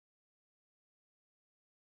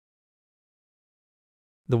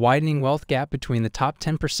The widening wealth gap between the top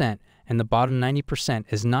 10% and the bottom 90%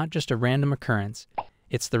 is not just a random occurrence,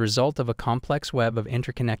 it's the result of a complex web of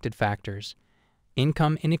interconnected factors.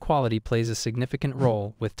 Income inequality plays a significant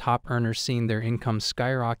role, with top earners seeing their incomes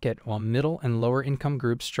skyrocket while middle and lower income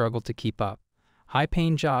groups struggle to keep up.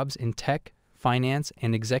 High-paying jobs in tech, finance,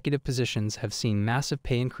 and executive positions have seen massive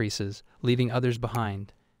pay increases, leaving others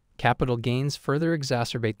behind. Capital gains further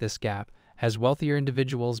exacerbate this gap, as wealthier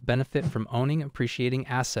individuals benefit from owning appreciating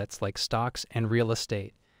assets like stocks and real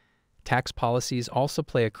estate. Tax policies also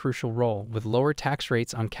play a crucial role, with lower tax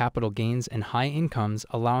rates on capital gains and high incomes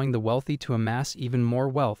allowing the wealthy to amass even more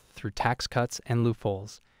wealth through tax cuts and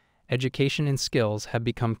loopholes. Education and skills have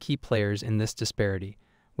become key players in this disparity,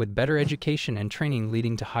 with better education and training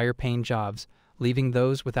leading to higher-paying jobs, leaving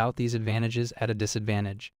those without these advantages at a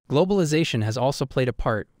disadvantage. Globalization has also played a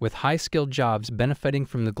part, with high-skilled jobs benefiting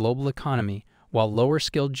from the global economy, while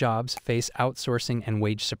lower-skilled jobs face outsourcing and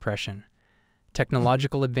wage suppression.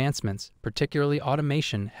 Technological advancements, particularly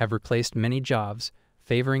automation, have replaced many jobs,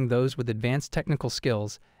 favoring those with advanced technical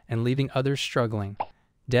skills and leaving others struggling.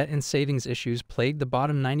 Debt and savings issues plague the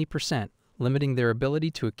bottom 90%, limiting their ability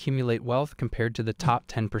to accumulate wealth compared to the top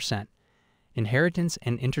 10%. Inheritance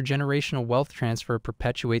and intergenerational wealth transfer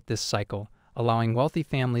perpetuate this cycle, allowing wealthy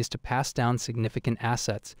families to pass down significant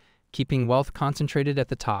assets, keeping wealth concentrated at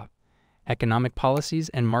the top. Economic policies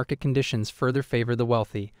and market conditions further favor the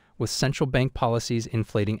wealthy, with central bank policies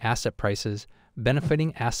inflating asset prices,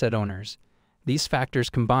 benefiting asset owners. These factors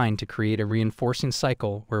combine to create a reinforcing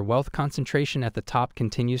cycle where wealth concentration at the top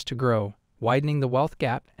continues to grow, widening the wealth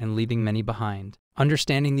gap and leaving many behind.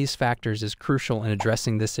 Understanding these factors is crucial in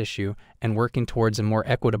addressing this issue and working towards a more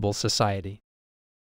equitable society.